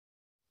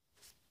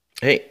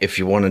Hey, if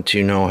you wanted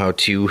to know how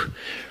to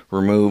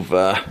remove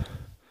the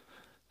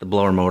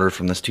blower motor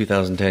from this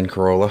 2010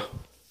 Corolla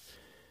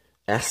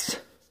S,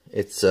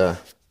 it's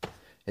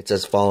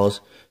as follows.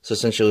 So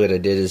essentially what I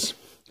did is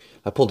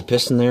I pulled the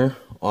piston there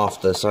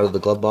off the side of the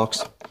glove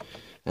box,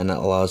 and that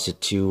allows it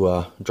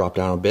to drop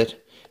down a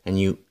bit, and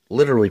you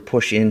literally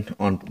push in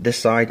on this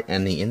side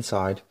and the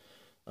inside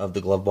of the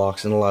glove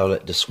box and allow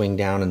it to swing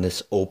down in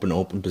this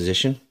open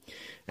position,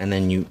 and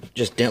then you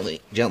just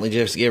gently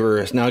just give her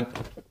a snug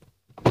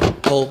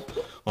pull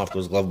off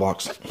those glove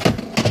box.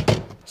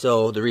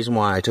 So the reason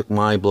why I took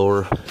my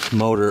blower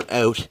motor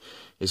out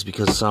is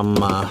because some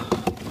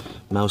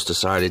mouse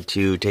decided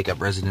to take up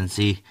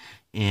residency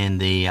in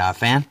the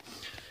fan.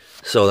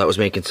 So that was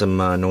making some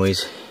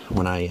noise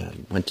when I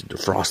went to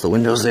defrost the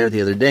windows there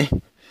the other day.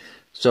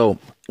 So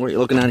what you're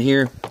looking at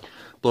here,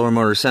 blower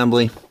motor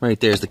assembly. Right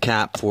there's the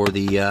cap for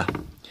the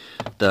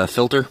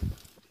filter,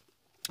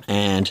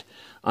 and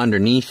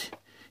underneath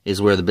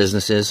is where the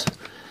business is.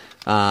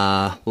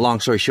 Long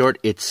story short,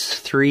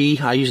 it's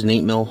I use an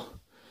 8mm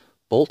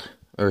bolt,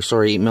 or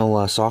sorry,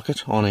 8mm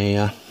socket on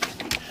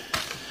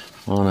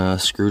a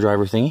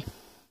screwdriver thingy,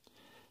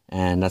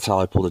 and that's how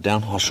I pulled it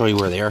down. I'll show you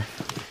where they are.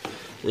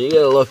 So you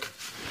gotta look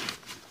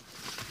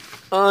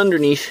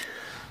underneath.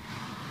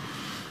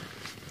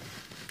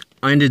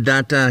 I undid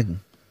that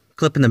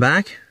clip in the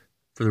back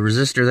for the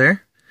resistor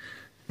there,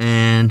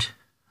 and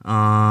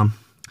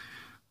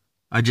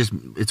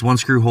it's one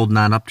screw holding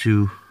that up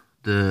to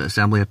the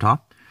assembly up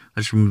top. I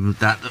just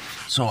removed that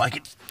so I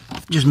could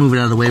just move it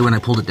out of the way when I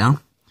pulled it down.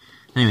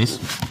 Anyways,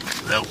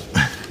 so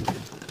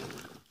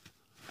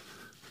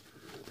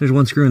there's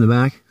one screw in the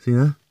back. See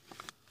that?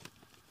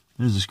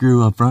 There's a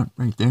screw up front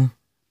right there,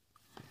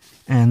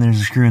 and there's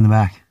a screw in the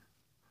back,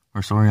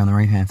 or sorry, on the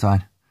right hand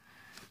side.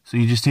 So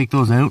you just take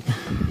those out.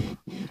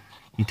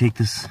 You take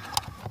this.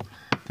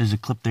 There's a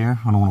clip there.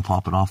 I don't want to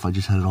pop it off. I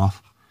just had it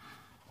off.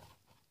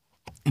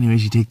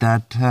 Anyways, you take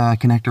that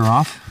connector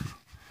off.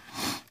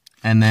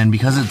 And then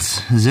because it's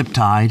zip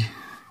tied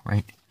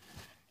right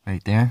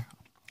there,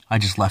 I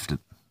just left it.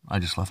 I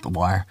just left the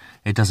wire.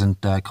 It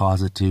doesn't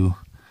cause it to,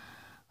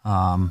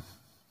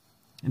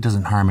 it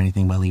doesn't harm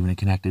anything by leaving it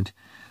connected.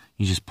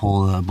 You just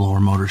pull the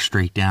blower motor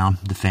straight down,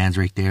 the fan's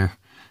right there,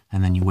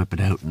 and then you whip it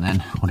out, and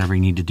then whatever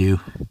you need to do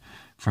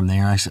from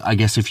there. I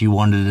guess if you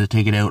wanted to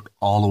take it out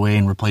all the way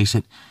and replace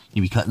it,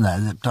 you'd be cutting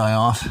that zip tie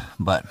off,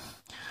 but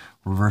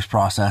reverse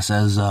process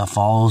as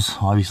follows.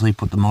 Obviously,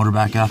 put the motor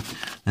back up,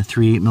 the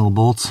 3 8mm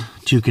bolts,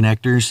 2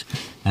 connectors,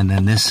 and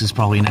then this is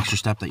probably an extra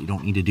step that you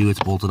don't need to do. It's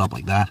bolted up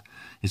like that.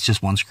 It's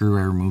just one screw.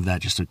 I removed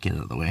that just to get it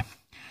out of the way.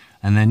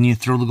 And then you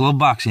throw the glove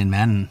box in,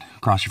 man, and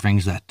cross your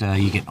fingers that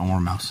you get no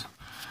more mouse.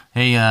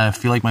 Hey,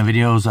 if you like my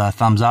videos,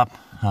 thumbs up.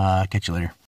 Catch you later.